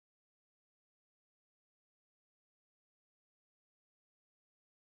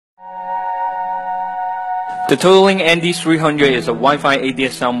The Tootolink ND300 is a Wi-Fi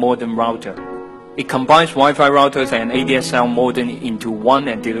ADSL modem router. It combines Wi-Fi routers and ADSL modem into one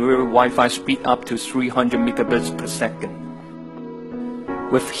and delivers Wi-Fi speed up to 300 megabits per second.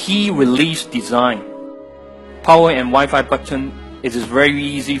 With heat-release design, power and Wi-Fi button, it is very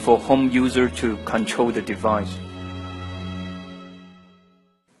easy for home user to control the device.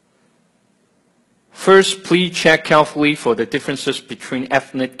 First, please check carefully for the differences between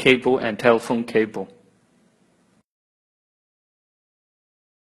Ethernet cable and telephone cable.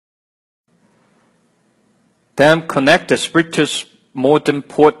 Then connect the splitter's modem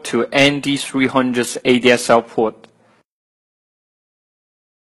port to ND300's ADSL port.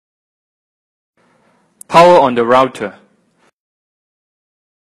 Power on the router.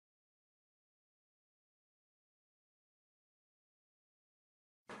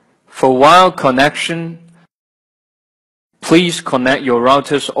 For wire connection, please connect your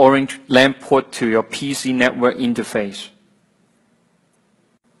router's orange LAN port to your PC network interface.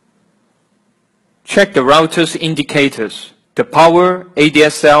 Check the router's indicators. The power,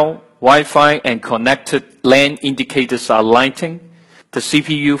 ADSL, Wi-Fi, and connected LAN indicators are lighting. The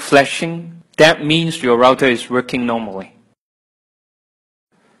CPU flashing. That means your router is working normally.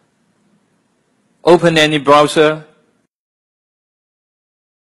 Open any browser.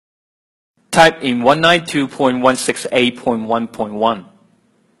 Type in 192.168.1.1.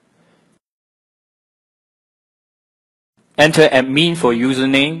 Enter admin for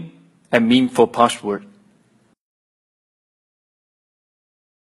username, admin for password.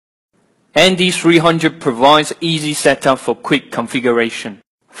 ND300 provides easy setup for quick configuration.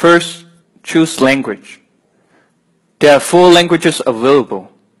 First, choose language. There are 4 languages available.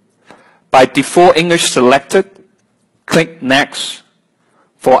 By default English selected, click Next.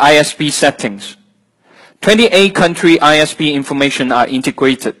 For ISP settings, 28 country ISP information are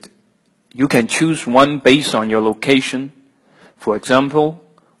integrated. You can choose one based on your location. For example,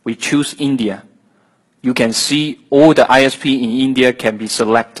 we choose India. You can see all the ISP in India can be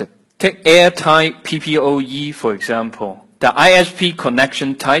selected. Take airtype PPOE for example. The ISP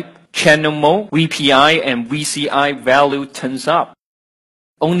connection type, channel mode, VPI and VCI value turns up.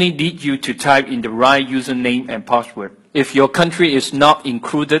 Only need you to type in the right username and password. If your country is not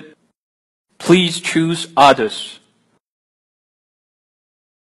included, please choose Others.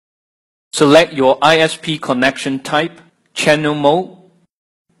 Select your ISP connection type, channel mode,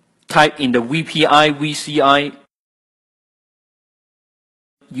 type in the VPI, VCI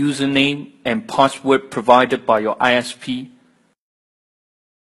username and password provided by your ISP.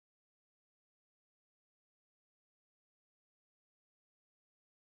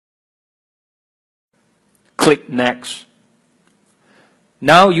 Click Next.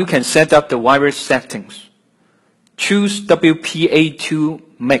 Now you can set up the wireless settings. Choose WPA2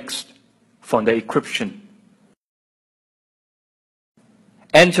 Mixed from the encryption.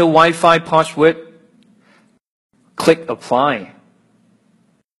 Enter Wi-Fi password. Click Apply.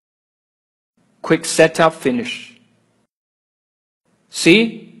 Quick Setup Finish.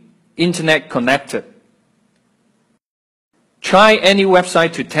 See? Internet connected. Try any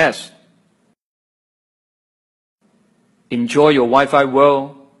website to test. Enjoy your Wi-Fi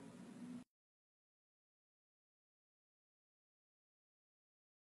world.